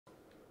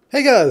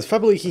Hey guys,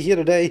 Fabulousy here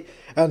today,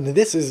 and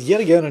this is yet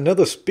again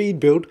another speed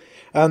build,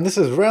 and this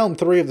is round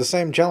 3 of the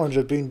same challenge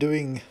I've been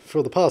doing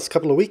for the past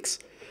couple of weeks.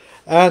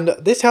 And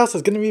this house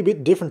is going to be a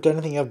bit different to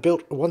anything I've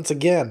built once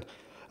again.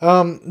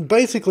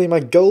 Basically my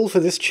goal for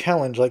this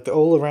challenge, like the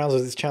all arounds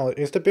of this challenge,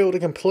 is to build a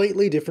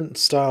completely different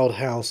styled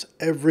house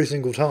every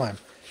single time.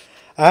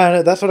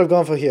 And that's what I've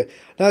gone for here.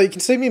 Now you can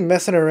see me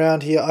messing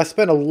around here. I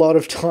spent a lot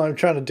of time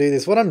trying to do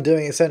this. What I'm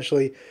doing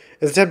essentially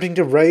is attempting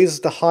to raise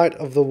the height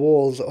of the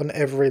walls on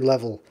every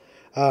level.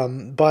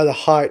 By the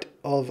height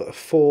of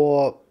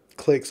 4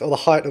 clicks, or the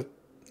height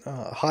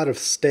of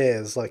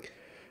stairs. Like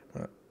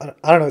I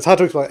don't know, it's hard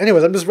to explain.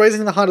 Anyways, I'm just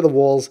raising the height of the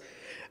walls,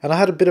 and I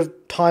had a bit of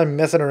time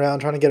messing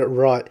around trying to get it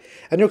right.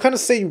 And you'll kind of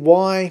see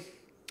why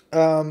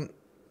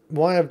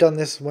I've done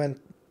this when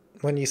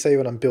you see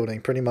what I'm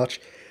building. Pretty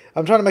much,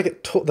 I'm trying to make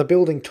it the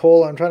building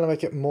taller. I'm trying to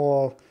make it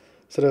more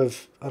sort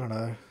of, I don't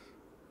know,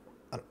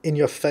 in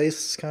your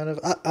face kind of.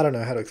 I don't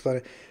know how to explain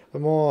it, but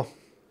more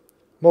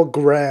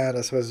grand,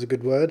 I suppose is a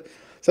good word.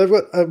 So I've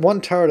got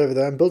one turret over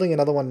there. I'm building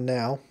another one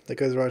now that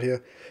goes right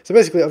here. So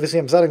basically, obviously,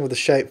 I'm starting with the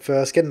shape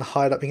first, getting the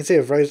height up. You can see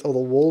I've raised all the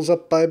walls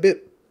up by a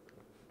bit,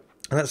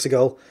 and that's the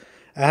goal.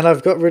 And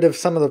I've got rid of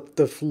some of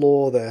the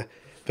floor there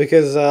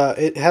because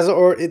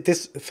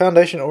this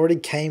foundation already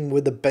came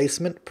with the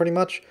basement pretty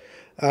much,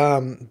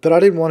 but I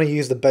didn't want to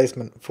use the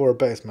basement for a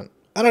basement,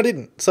 and I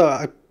didn't. So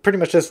I pretty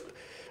much just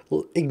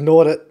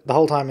ignored it the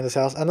whole time in this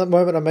house. And at the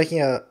moment, I'm making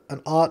an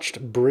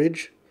arched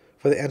bridge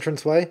for the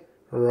entranceway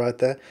right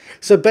there.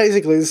 So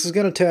basically, this is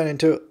going to turn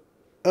into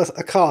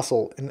a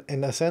castle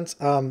in a sense. It's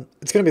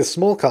going to be a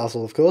small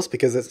castle, of course,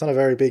 because it's not a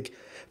very big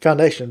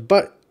foundation.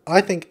 But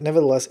I think,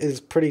 nevertheless, it is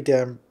pretty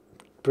damn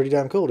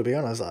cool, to be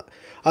honest.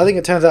 I think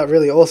it turns out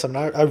really awesome.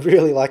 And I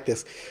really like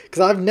this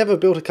because I've never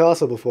built a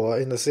castle before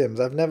in The Sims.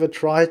 I've never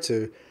tried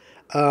to,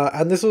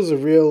 and this was a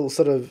real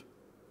sort of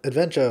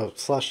adventure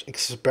 /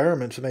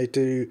 experiment for me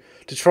to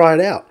try it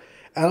out.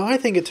 And I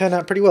think it turned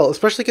out pretty well,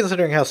 especially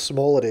considering how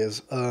small it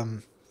is.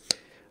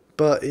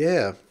 But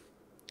yeah.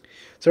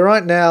 So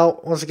right now,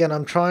 once again,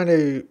 I'm trying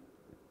to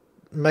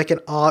make an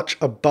arch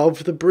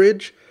above the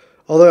bridge.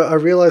 Although I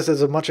realize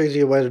there's a much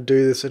easier way to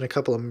do this in a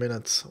couple of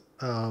minutes.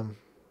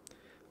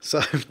 So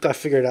I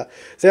figured it out.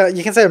 So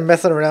you can say I'm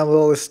messing around with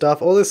all this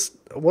stuff.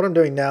 What I'm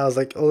doing now is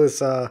like all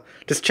this,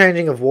 just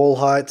changing of wall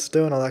heights,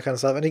 doing all that kind of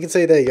stuff. And you can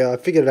see, there you go, I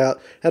figured out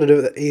how to do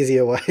it the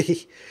easier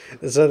way.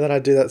 So then I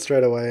do that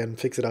straight away and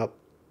fix it up.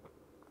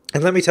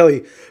 And let me tell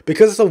you,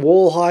 because the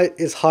wall height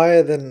is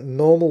higher than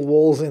normal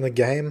walls in the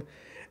game,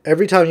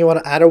 every time you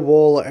want to add a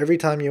wall or every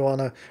time you want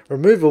to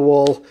remove a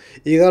wall,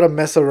 you got to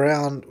mess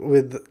around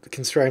with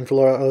constrained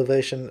floor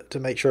elevation to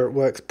make sure it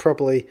works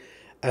properly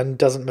and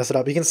doesn't mess it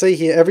up. You can see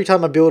here, every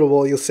time I build a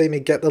wall, you'll see me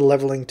get the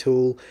leveling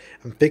tool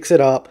and fix it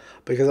up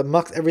because it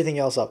mucks everything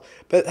else up.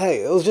 But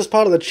hey, it was just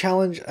part of the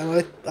challenge,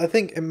 and I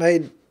think it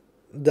made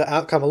the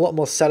outcome a lot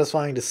more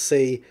satisfying to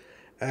see,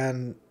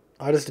 and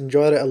I just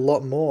enjoyed it a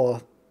lot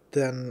more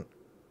than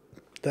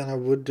I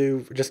would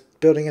do just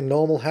building a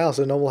normal house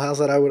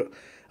that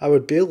I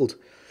would build.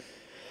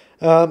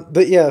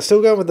 But yeah,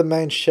 still going with the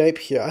main shape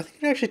here. I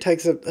think it actually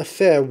takes a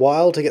fair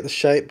while to get the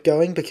shape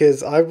going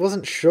because I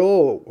wasn't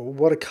sure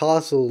what a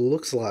castle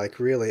looks like,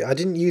 really. I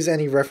didn't use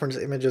any reference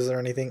images or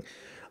anything.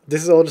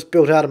 This is all just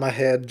built out of my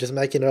head, just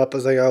making it up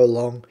as I go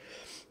along.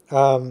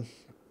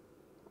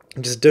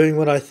 Just doing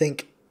what I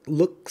think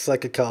looks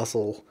like a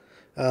castle.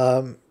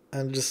 And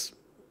just,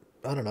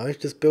 I don't know,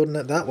 just building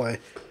it that way.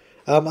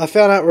 I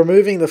found out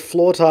removing the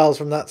floor tiles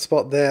from that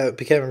spot there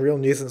became a real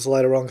nuisance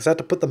later on because I had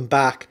to put them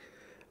back.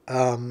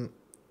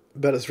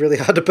 But it's really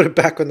hard to put it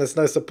back when there's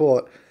no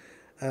support.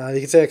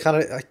 You can see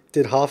I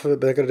did half of it,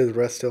 but I got to do the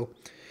rest still.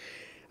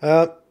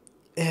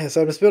 Yeah,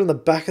 so I'm just building the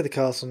back of the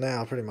castle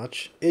now, pretty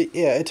much.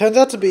 It turns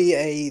out to be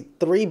a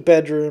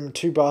 3-bedroom,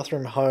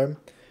 2-bathroom home.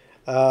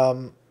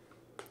 And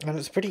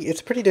it's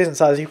pretty decent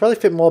size. You can probably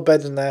fit more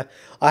beds in there.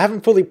 I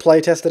haven't fully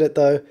play tested it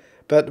though.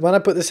 But when I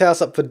put this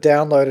house up for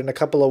download in a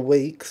couple of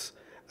weeks,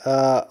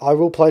 I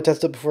will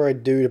playtest it before I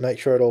do to make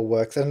sure it all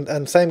works.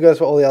 And same goes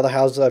for all the other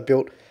houses I've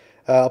built.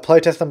 I'll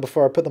playtest them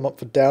before I put them up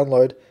for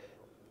download,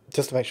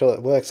 just to make sure that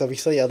it works.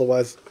 Obviously,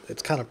 otherwise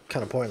it's kind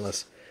of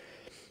pointless.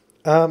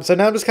 So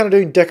now I'm just kind of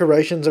doing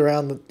decorations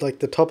around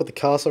the top of the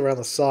castle, around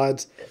the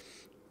sides,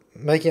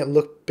 making it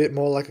look a bit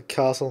more like a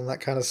castle and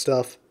that kind of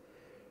stuff.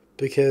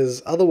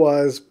 Because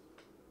otherwise,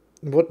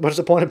 what's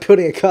the point of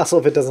building a castle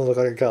if it doesn't look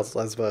like a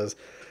castle, I suppose?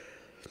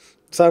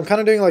 So I'm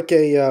kind of doing like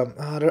a,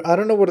 I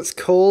don't know what it's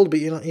called, but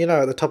you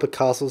know at the top of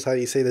castles how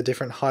you see the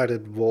different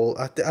heighted wall.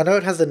 I know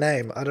it has a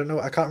name. I don't know.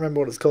 I can't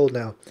remember what it's called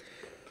now.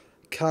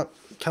 Can't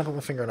put my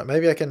finger on it.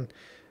 Maybe I can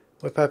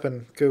whip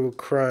open Google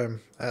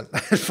Chrome and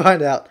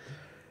find out.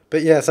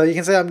 But yeah, so you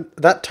can see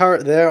that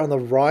turret there on the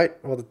right,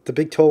 or the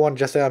big tall one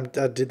just there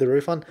I did the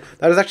roof on.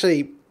 That is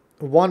actually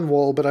one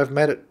wall, but I've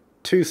made it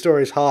 2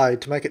 stories high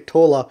to make it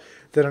taller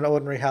than an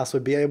ordinary house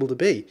would be able to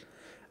be,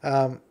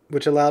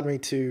 which allowed me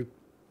to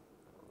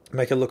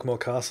make it look more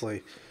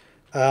castly.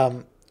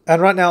 And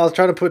right now I'm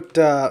trying to put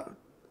the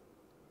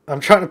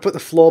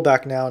floor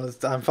back now, and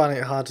I'm finding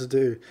it hard to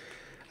do.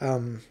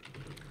 Um,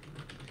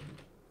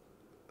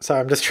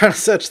 sorry, I'm just trying to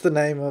search the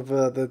name of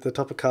the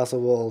top of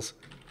castle walls.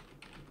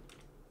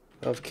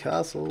 Of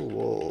castle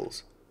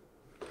walls.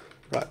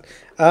 Right.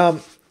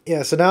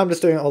 Yeah, so now I'm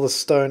just doing all the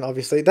stone,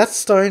 obviously. That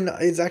stone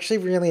is actually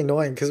really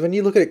annoying, because when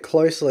you look at it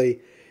closely,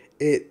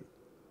 it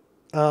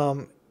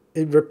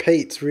it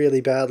repeats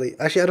really badly.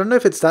 Actually, I don't know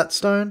if it's that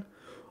stone,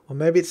 or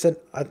maybe it's an...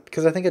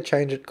 because I think I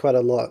changed it quite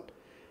a lot.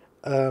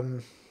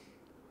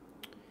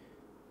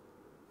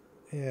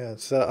 Yeah,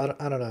 so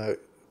I don't know,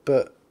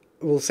 but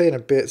we'll see in a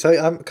bit. So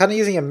I'm kind of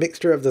using a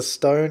mixture of the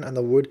stone and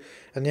the wood.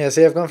 And yeah,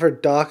 see, I've gone for a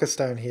darker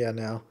stone here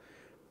now.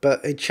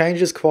 But it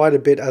changes quite a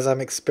bit as I'm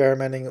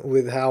experimenting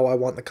with how I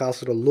want the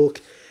castle to look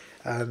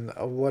and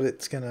what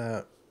it's going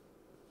to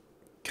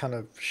kind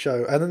of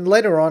show. And then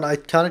later on, I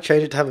kind of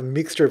change it to have a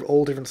mixture of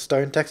all different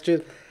stone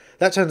textures.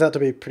 That turns out to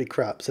be pretty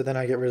crap, so then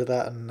I get rid of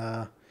that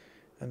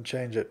and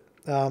change it.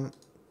 But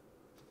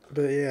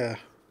yeah.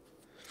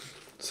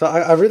 So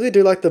I really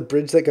do like the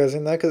bridge that goes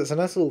in there, because it's a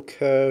nice little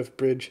curved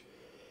bridge.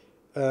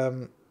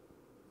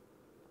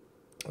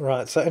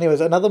 Right, so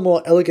anyways, another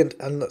more elegant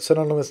and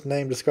synonymous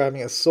name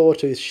describing a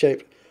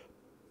sawtooth-shaped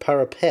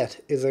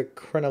parapet is a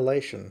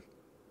crenellation.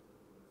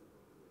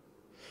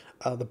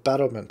 The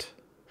battlement.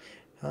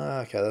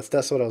 Okay,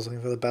 that's what I was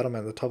looking for, the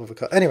battlement at the top of a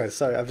car. Anyway,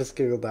 sorry, I've just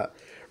googled that.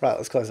 Right,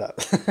 let's close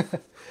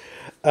that.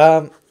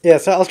 Yeah,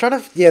 so I was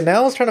trying to...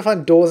 now I was trying to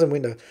find doors and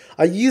windows.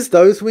 I used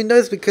those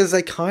windows because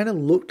they kind of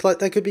looked like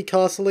they could be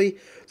castle-y.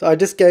 So I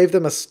just gave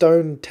them a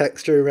stone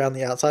texture around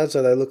the outside,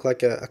 so they look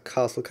like a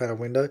castle kind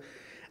of window.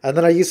 And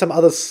then I use some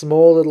other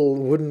small little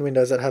wooden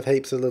windows that have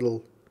heaps of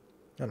little,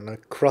 I don't know,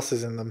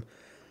 crosses in them,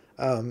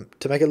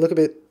 to make it look a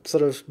bit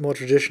sort of more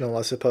traditional,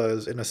 I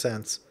suppose, in a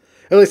sense.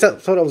 At least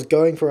that's what I was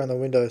going for on the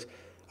windows.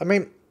 I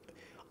mean,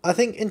 I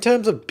think in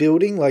terms of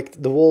building,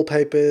 like the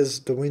wallpapers,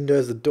 the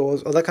windows, the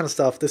doors, all that kind of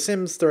stuff, The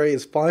Sims 3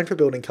 is fine for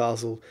building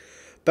castles.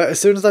 But as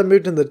soon as I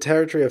moved into the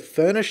territory of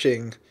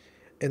furnishing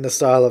in the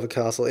style of a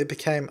castle, it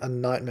became a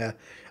nightmare.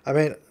 I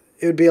mean,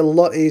 it would be a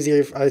lot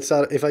easier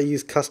if I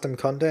used custom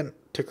content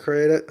to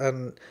create it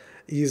and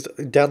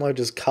download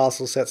just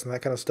castle sets and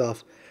that kind of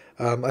stuff.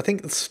 I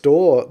think the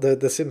store,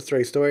 the Sims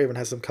 3 store, even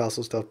has some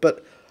castle stuff,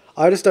 but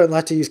I just don't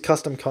like to use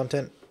custom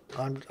content.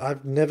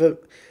 I've never...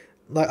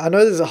 Like, I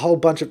know there's a whole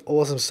bunch of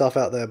awesome stuff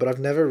out there, but I've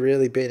never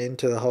really been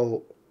into the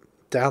whole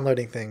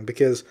downloading thing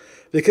because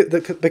of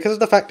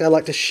the fact I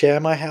like to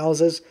share my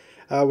houses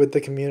with the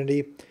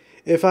community.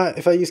 If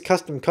I use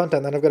custom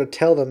content, then I've got to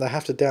tell them they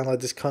have to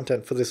download this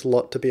content for this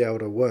lot to be able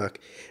to work.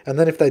 And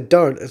then if they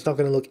don't, it's not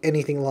going to look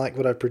anything like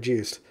what I've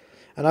produced.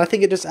 And I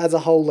think it just adds a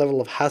whole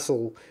level of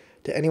hassle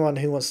to anyone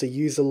who wants to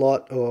use a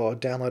lot or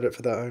download it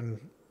for their own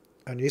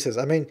uses.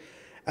 I mean,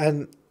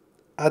 and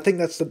I think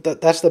that's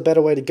the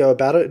better way to go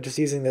about it, just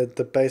using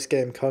the base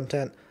game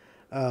content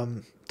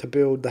to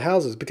build the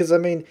houses. Because, I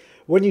mean,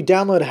 when you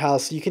download a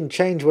house, you can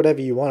change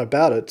whatever you want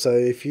about it. So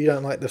if you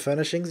don't like the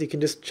furnishings, you can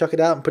just chuck it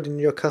out and put in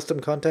your custom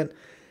content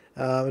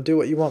and do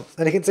what you want.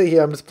 And you can see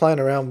here, I'm just playing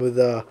around with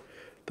the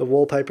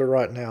wallpaper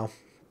right now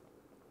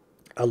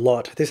a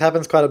lot. This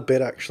happens quite a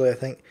bit, actually, I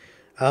think.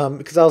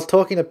 Because I was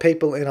talking to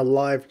people in a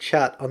live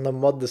chat on the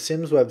Mod The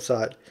Sims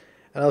website,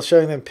 and I was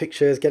showing them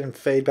pictures, getting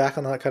feedback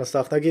on that kind of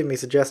stuff. They're giving me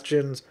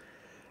suggestions.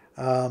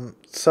 So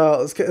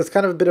it's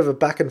kind of a bit of a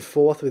back and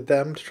forth with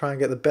them to try and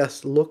get the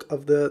best look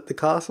of the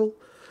castle.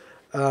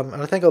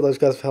 And I thank all those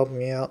guys for helping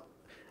me out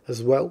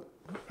as well.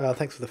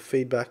 Thanks for the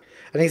feedback.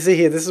 And you can see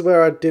here, this is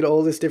where I did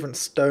all this different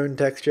stone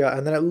texture,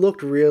 and then it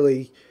looked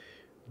really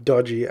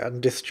dodgy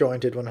and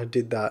disjointed when I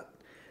did that.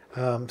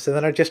 So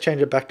then I just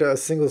changed it back to a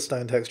single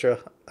stone texture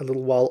a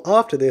little while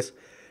after this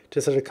to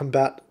sort of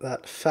combat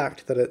that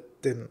fact that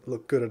it didn't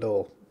look good at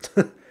all.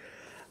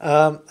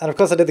 And of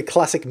course I did the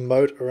classic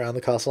moat around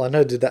the castle. I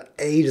know I did that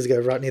ages ago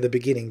right near the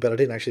beginning, but I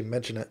didn't actually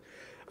mention it.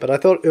 But I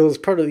thought it was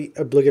probably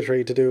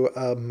obligatory to do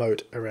a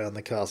moat around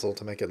the castle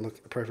to make it look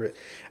appropriate.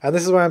 And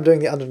this is where I'm doing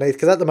the underneath,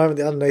 because at the moment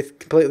the underneath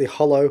completely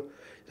hollow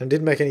and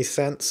didn't make any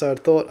sense, so I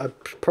thought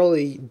I'd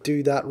probably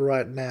do that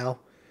right now.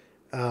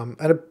 And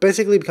it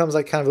basically becomes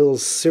like kind of a little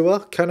sewer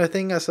kind of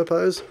thing, I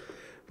suppose.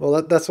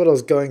 Well, that's what I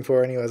was going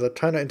for anyways. I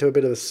turned it into a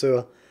bit of a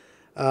sewer.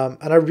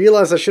 And I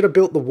realized I should have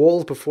built the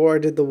walls before I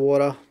did the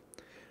water,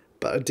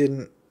 but I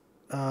didn't.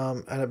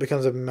 And it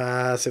becomes a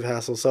massive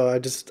hassle. So I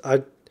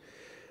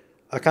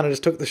kind of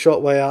just took the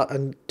short way out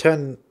and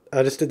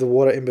I just did the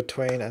water in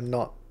between and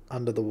not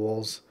under the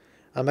walls.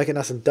 I make it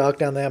nice and dark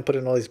down there and put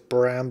in all these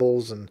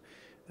brambles and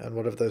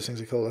whatever those things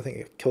are called. I think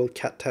they're called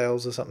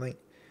cattails or something.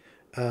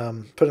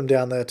 Put them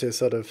down there to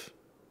sort of...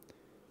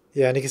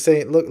 Yeah, and you can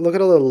see, look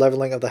at all the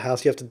leveling of the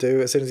house you have to do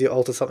as soon as you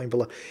alter something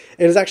below.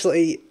 It is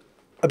actually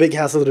a big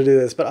hassle to do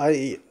this, but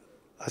I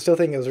still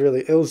think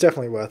it was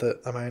definitely worth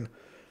it. I mean,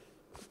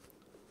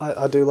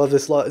 I do love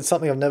this lot. It's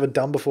something I've never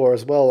done before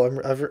as well.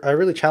 I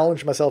really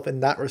challenged myself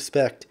in that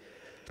respect.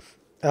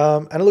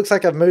 And it looks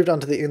like I've moved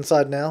onto the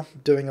inside now,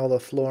 doing all the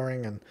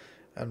flooring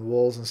and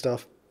walls and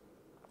stuff.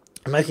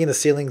 I'm making the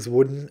ceilings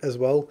wooden as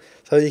well.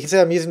 So you can see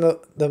I'm using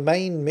the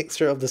main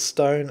mixture of the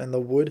stone and the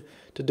wood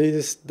to do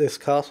this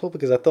castle,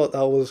 because I thought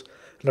that was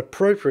an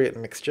appropriate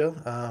mixture.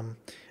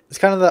 It's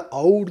kind of that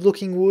old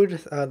looking wood,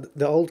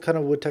 the old kind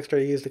of wood texture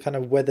I use, the kind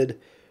of weathered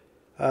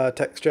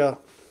texture.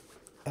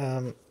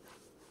 And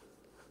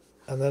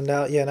then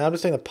now, yeah, now I'm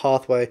just doing the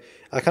pathway.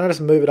 I kind of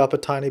just move it up a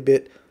tiny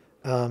bit.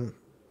 And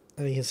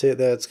you can see it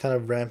there, it's kind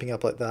of ramping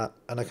up like that.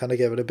 And I kind of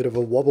gave it a bit of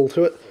a wobble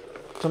to it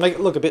to make it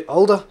look a bit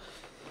older.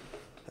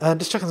 And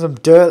just chucking some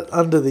dirt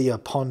under the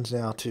pond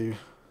now to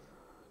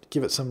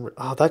give it some...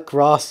 Oh, that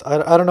grass,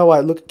 I don't know why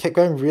it kept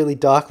going really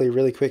darkly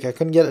really quick. I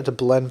couldn't get it to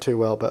blend too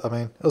well, but I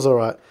mean, it was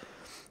alright.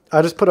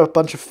 I just put a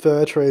bunch of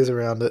fir trees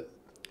around it.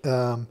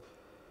 I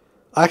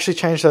actually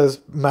changed those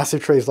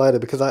massive trees later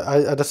because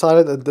I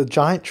decided that the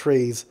giant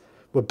trees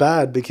were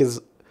bad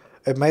because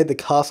it made the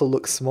castle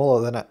look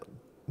smaller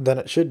than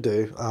it should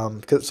do.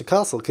 Because it's a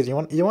castle, because you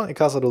want your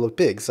castle to look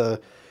big. So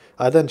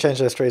I then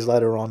changed those trees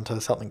later on to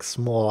something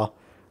smaller,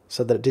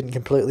 so that it didn't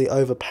completely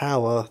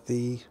overpower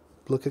the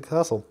look of the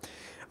castle.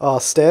 Oh,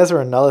 stairs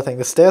are another thing.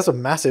 The stairs are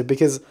massive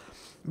because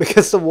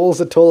the walls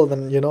are taller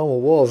than your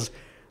normal walls.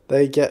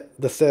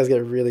 The stairs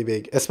get really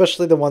big,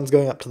 especially the ones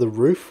going up to the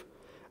roof,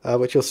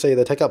 which you'll see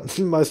they take up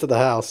most of the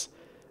house.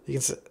 You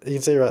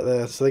can see right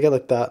there. So they get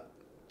like that,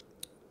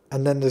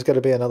 and then there's got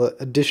to be another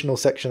additional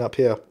section up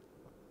here.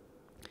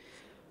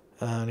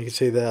 And you can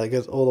see there it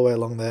goes all the way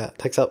along there. It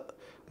takes up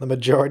the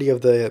majority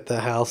of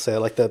the house there,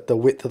 like the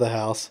width of the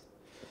house.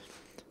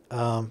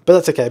 But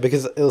that's okay,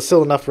 because it was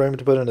still enough room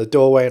to put in a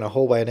doorway and a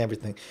hallway and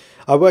everything.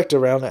 I worked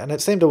around it, and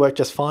it seemed to work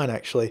just fine,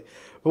 actually.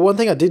 But one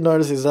thing I did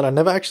notice is that I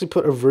never actually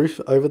put a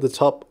roof over the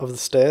top of the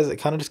stairs. It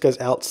kind of just goes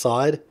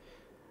outside.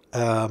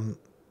 So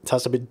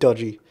it's a bit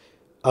dodgy.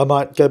 I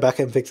might go back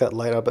and fix that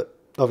later, but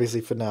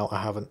obviously for now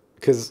I haven't,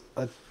 because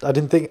I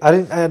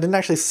didn't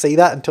actually see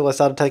that until I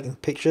started taking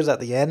pictures at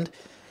the end,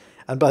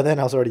 and by then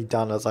I was already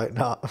done. I was like,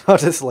 no, I'll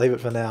just leave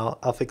it for now.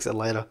 I'll fix it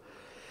later.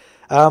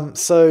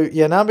 So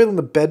yeah, now I'm building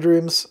the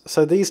bedrooms.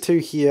 So these two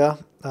here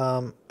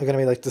are going to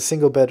be like the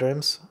single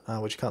bedrooms,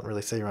 which you can't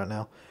really see right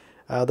now.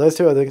 Those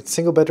two are the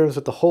single bedrooms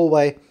with the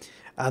hallway,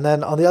 and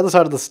then on the other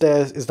side of the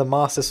stairs is the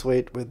master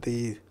suite with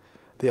the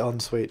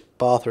ensuite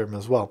bathroom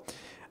as well.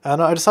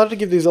 And I decided to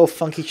give these all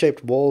funky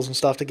shaped walls and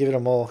stuff to give it a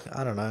more,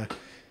 I don't know,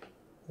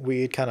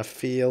 weird kind of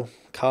feel,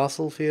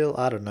 castle feel.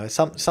 I don't know,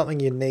 something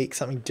unique,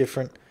 something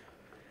different.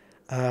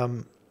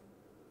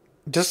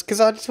 Just because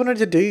I just wanted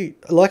to do,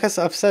 like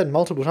I've said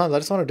multiple times, I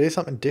just want to do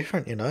something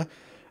different, you know,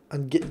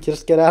 and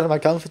just get out of my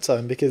comfort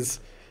zone, because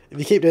if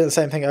you keep doing the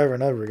same thing over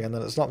and over again,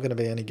 then it's not going to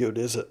be any good,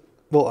 is it?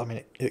 Well, I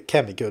mean, it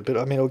can be good, but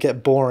I mean, it'll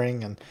get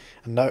boring, and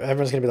no,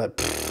 everyone's going to be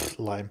like,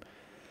 lame.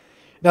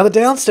 Now, the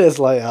downstairs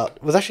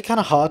layout was actually kind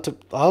of hard to...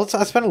 I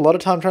spent a lot of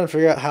time trying to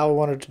figure out how I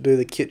wanted to do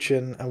the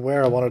kitchen and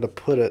where I wanted to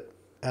put it,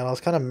 and I was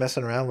kind of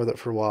messing around with it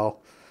for a while.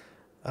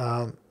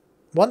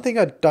 One thing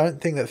I don't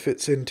think that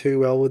fits in too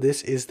well with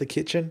this is the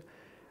kitchen.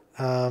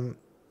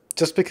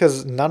 Just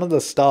because none of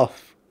the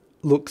stuff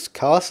looks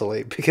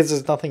castle-y, because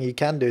there's nothing you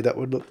can do that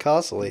would look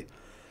castle-y,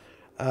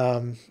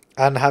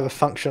 and have a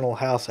functional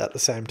house at the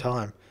same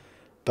time.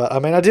 But I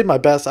mean, I did my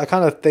best. I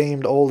kind of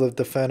themed all of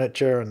the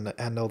furniture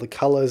and all the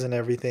colours and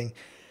everything.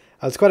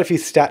 There's quite a few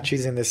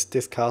statues in this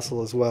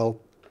castle as well.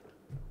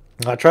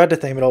 I tried to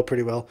theme it all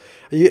pretty well.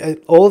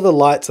 All the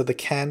lights are the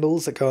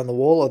candles that go on the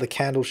wall, or the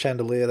candle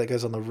chandelier that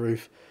goes on the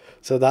roof.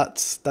 So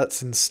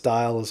that's in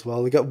style as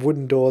well. We got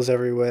wooden doors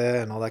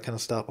everywhere and all that kind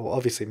of stuff. Well,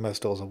 obviously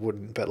most doors are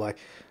wooden, but like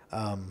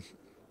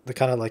the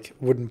kind of like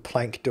wooden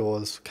plank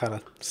doors kind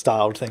of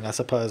styled thing, I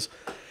suppose,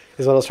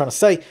 is what I was trying to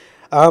say.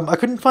 I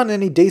couldn't find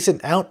any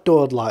decent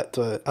outdoor lights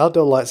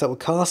that were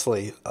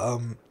castle-y.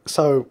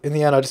 So in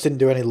the end, I just didn't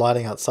do any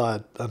lighting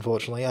outside,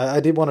 unfortunately. I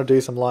did want to do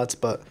some lights,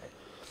 but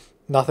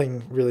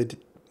nothing really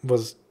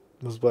was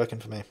working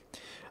for me.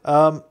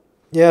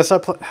 Yeah,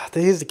 so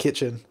here's the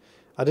kitchen.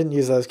 I didn't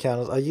use those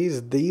counters. I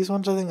used these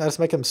ones, I think. I just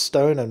make them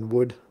stone and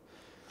wood.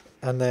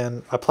 And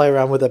then I play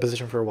around with that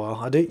position for a while.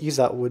 I do use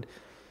that wood.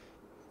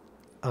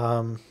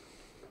 Yeah,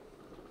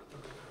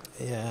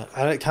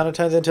 and it kind of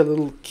turns into a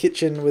little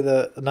kitchen with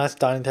a nice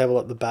dining table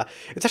at the back.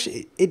 It's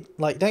actually,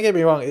 like, don't get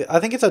me wrong, I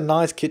think it's a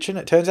nice kitchen.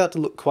 It turns out to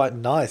look quite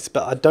nice,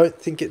 but I don't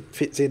think it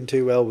fits in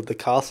too well with the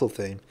castle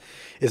theme.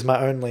 Is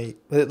my only,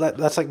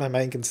 that's like my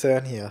main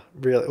concern here,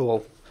 really,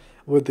 well,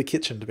 with the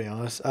kitchen, to be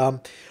honest.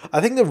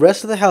 I think the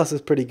rest of the house is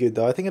pretty good,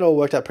 though. I think it all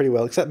worked out pretty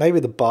well, except maybe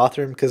the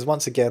bathroom, because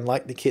once again,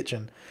 like the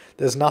kitchen,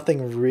 there's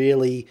nothing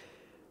really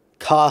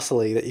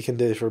castle-y that you can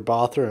do for a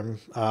bathroom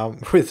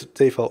with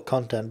default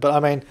content. But I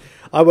mean,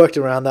 I worked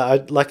around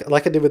that.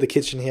 Like I did with the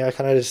kitchen here, I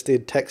kind of just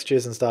did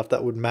textures and stuff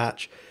that would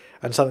match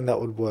and something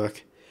that would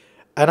work.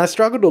 And I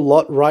struggled a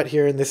lot right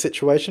here in this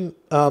situation,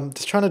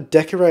 just trying to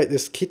decorate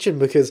this kitchen,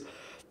 because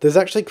there's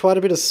actually quite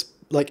a bit of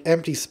like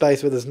empty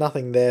space where there's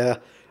nothing there.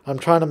 I'm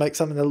trying to make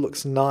something that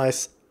looks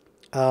nice,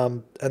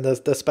 and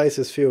the space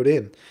is filled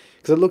in,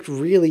 because it looked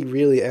really,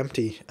 really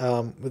empty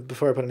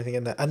before I put anything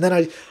in there. And then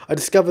I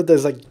discovered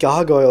there's like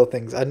gargoyle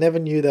things. I never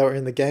knew they were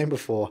in the game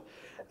before.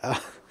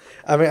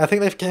 I mean, I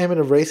think they came in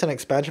a recent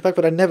expansion pack,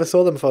 but I never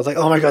saw them before. I was like,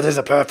 oh my god, these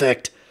are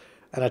perfect!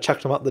 And I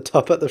chucked them up the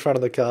top at the front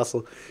of the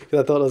castle, because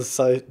I thought it was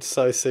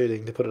so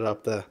suiting to put it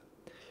up there.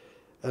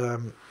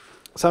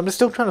 So I'm just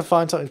still trying to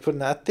find something to put in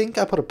there. I think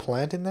I put a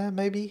plant in there,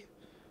 maybe?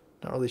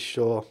 Not really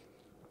sure.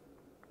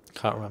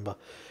 Can't remember.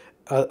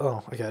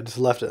 Oh, okay, I just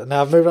left it.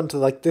 Now I've moved on to,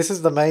 like, this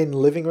is the main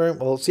living room.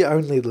 Well, it's the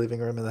only living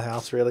room in the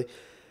house, really.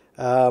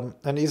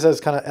 And use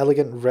those kind of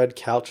elegant red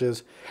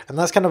couches. And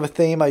that's kind of a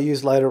theme I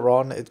use later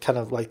on. It's kind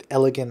of like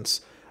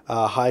elegance,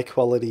 high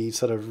quality,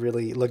 sort of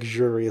really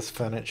luxurious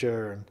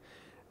furniture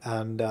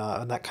and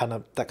that kind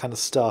of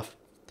stuff.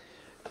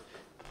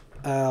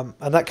 And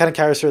that kind of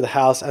carries through the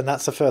house, and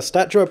that's the first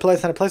statue I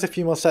place, and I place a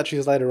few more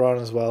statues later on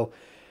as well.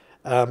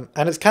 And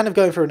it's kind of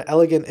going for an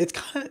elegant. It's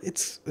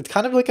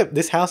kind of like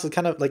this house is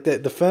kind of like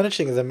the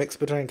furnishing is a mix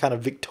between kind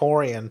of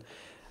Victorian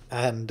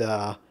and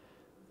I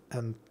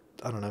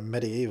don't know,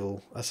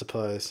 medieval, I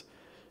suppose.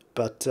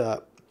 But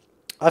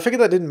I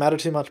figured that didn't matter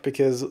too much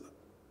because,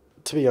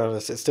 to be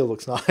honest, it still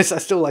looks nice. I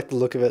still like the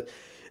look of it.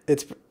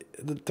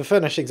 The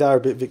furnishings are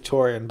a bit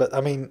Victorian, but I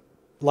mean,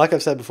 like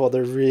I've said before,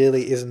 there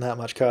really isn't that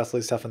much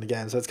castly stuff in the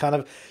game. So it's kind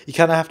of, you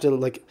kind of have to,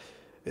 like,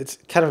 it's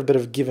kind of a bit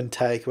of a give and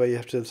take where you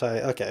have to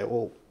say, okay,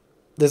 well,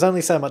 there's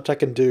only so much I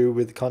can do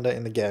with the content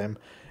in the game,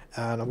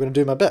 and I'm going to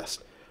do my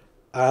best.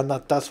 And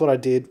that's what I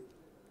did.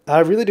 I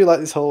really do like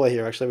this hallway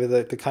here, actually,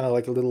 with the kind of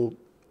like little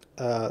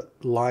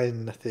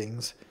line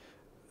things.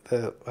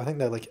 I think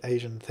they're like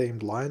Asian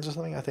themed lines or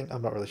something.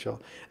 I'm not really sure.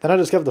 Then I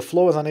discovered the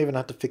floor was uneven. I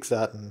had to fix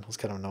that, and it was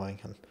kind of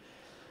annoying. And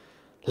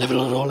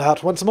level it all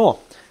out once more.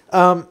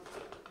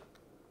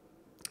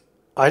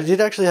 I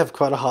did actually have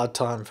quite a hard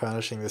time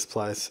furnishing this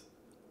place.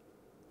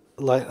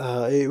 Like,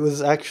 it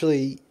was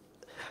actually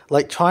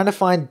like trying to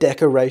find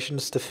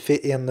decorations to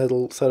fit in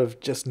little sort of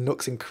just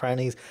nooks and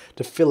crannies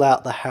to fill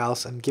out the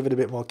house and give it a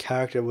bit more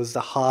character was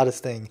the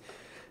hardest thing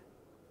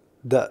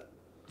that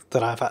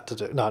I've had to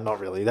do. No, not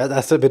really.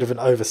 That's a bit of an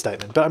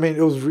overstatement. But I mean,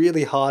 it was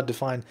really hard to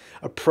find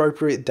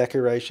appropriate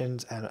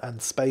decorations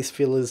and space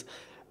fillers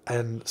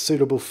and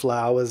suitable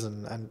flowers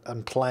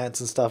and plants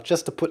and stuff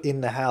just to put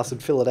in the house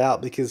and fill it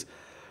out, because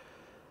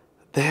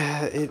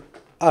I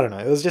don't know,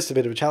 it was just a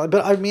bit of a challenge.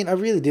 But I mean, I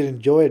really did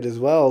enjoy it as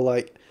well.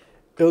 Like,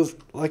 it was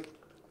like,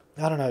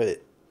 I don't know,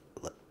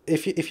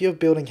 if you're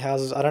building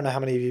houses, I don't know how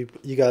many of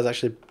you guys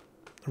actually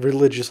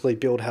religiously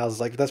build houses.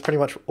 Like, that's pretty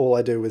much all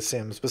I do with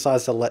Sims.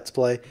 Besides the Let's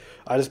Play,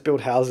 I just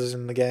build houses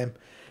in the game.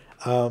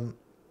 And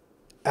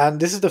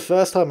this is the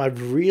first time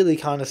I've really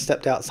kind of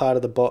stepped outside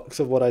of the box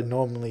of what I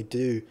normally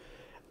do.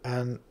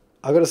 And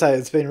I gotta say,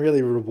 it's been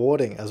really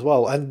rewarding as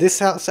well. And this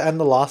house and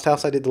the last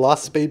house I did, the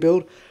last speed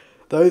build,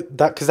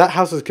 because that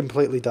house is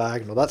completely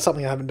diagonal. That's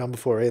something I haven't done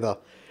before either.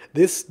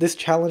 This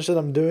challenge that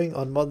I'm doing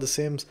on Mod The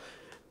Sims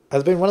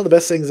has been one of the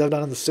best things I've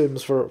done in The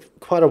Sims for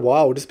quite a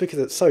while, just because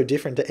it's so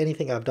different to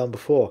anything I've done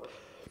before.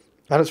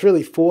 And it's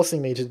really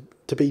forcing me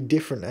to be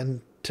different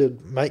and to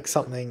make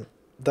something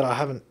that I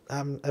haven't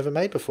ever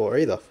made before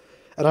either.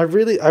 And I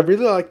really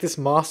like this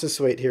master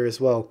suite here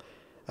as well,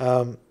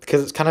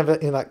 because it's kind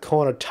of in that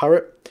corner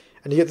turret.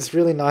 And you get this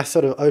really nice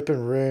sort of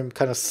open room,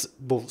 kind of,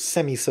 well,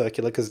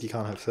 semicircular, because you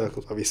can't have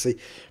circles, obviously,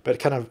 but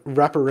kind of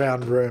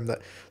wrap-around room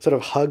that sort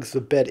of hugs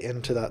the bed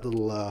into that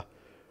little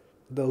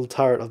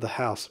turret of the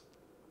house.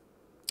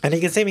 And you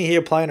can see me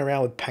here playing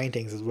around with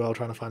paintings as well,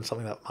 trying to find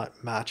something that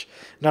might match.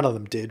 None of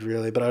them did,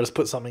 really, but I just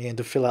put something in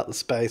to fill out the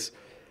space.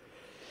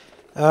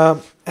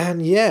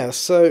 And yeah,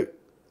 so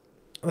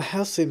the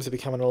house seems to be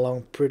coming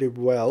along pretty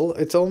well.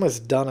 It's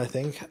almost done, I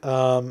think.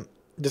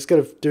 Just got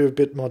to do a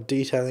bit more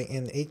detailing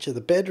in each of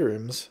the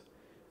bedrooms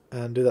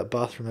and do that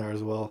bathroom there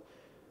as well.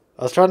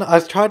 I was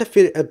trying to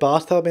fit a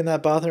bathtub in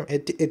that bathroom.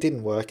 It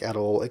didn't work at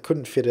all. It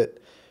couldn't fit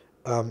it.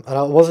 And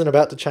I wasn't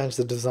about to change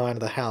the design of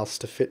the house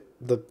to fit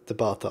the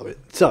bathtub in.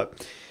 So,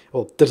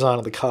 or the design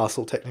of the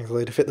castle,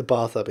 technically, to fit the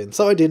bathtub in.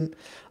 So I didn't.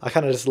 I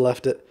kind of just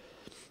left it.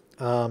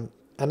 And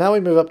now we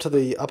move up to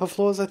the upper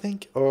floors, I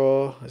think.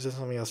 Or is there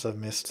something else I've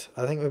missed?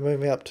 I think we're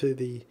moving up to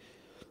the...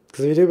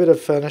 Because we do a bit of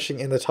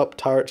furnishing in the top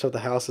turrets of the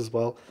house as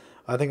well.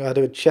 I think I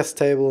do a chess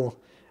table,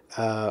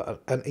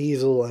 an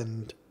easel,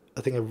 and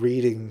I think a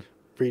reading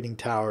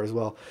tower as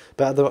well.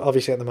 But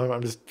obviously at the moment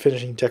I'm just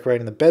finishing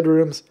decorating the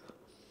bedrooms.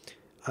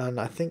 And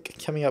I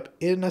think coming up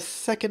in a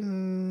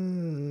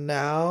second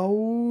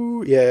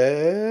now...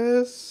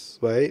 Yes...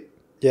 Wait.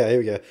 Yeah, here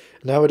we go.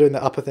 Now we're doing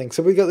the upper thing.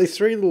 So we've got these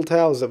 3 little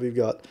towers that we've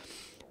got.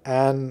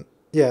 And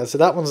yeah, so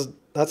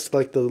that's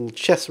like the little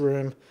chess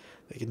room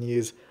that you can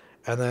use.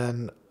 And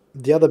then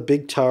the other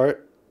big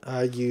turret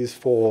I use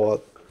for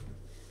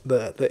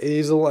the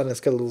easel, and it's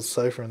got a little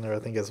sofa in there, I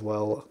think, as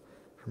well,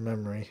 from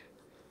memory.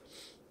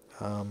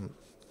 And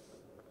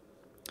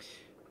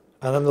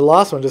then the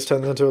last one just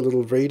turns into a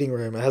little reading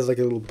room. It has like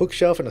a little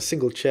bookshelf and a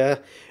single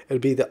chair.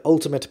 It'd be the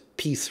ultimate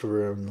peace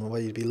room,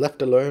 where you'd be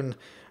left alone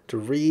to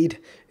read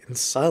in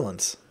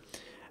silence.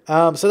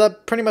 So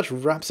that pretty much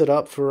wraps it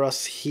up for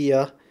us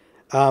here.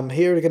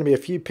 Here are going to be a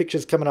few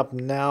pictures coming up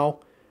now.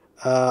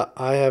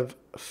 I have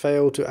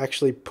failed to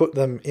actually put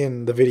them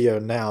in the video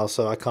now,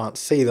 so I can't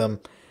see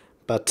them.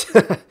 But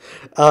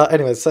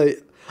anyway, so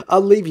I'll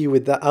leave you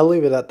with that. I'll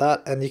leave it at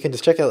that, and you can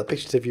just check out the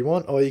pictures if you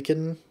want, or you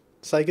can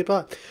say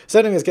goodbye. So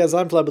anyways, guys,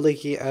 I'm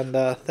Flabaliki,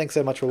 and thanks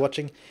so much for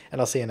watching, and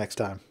I'll see you next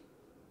time.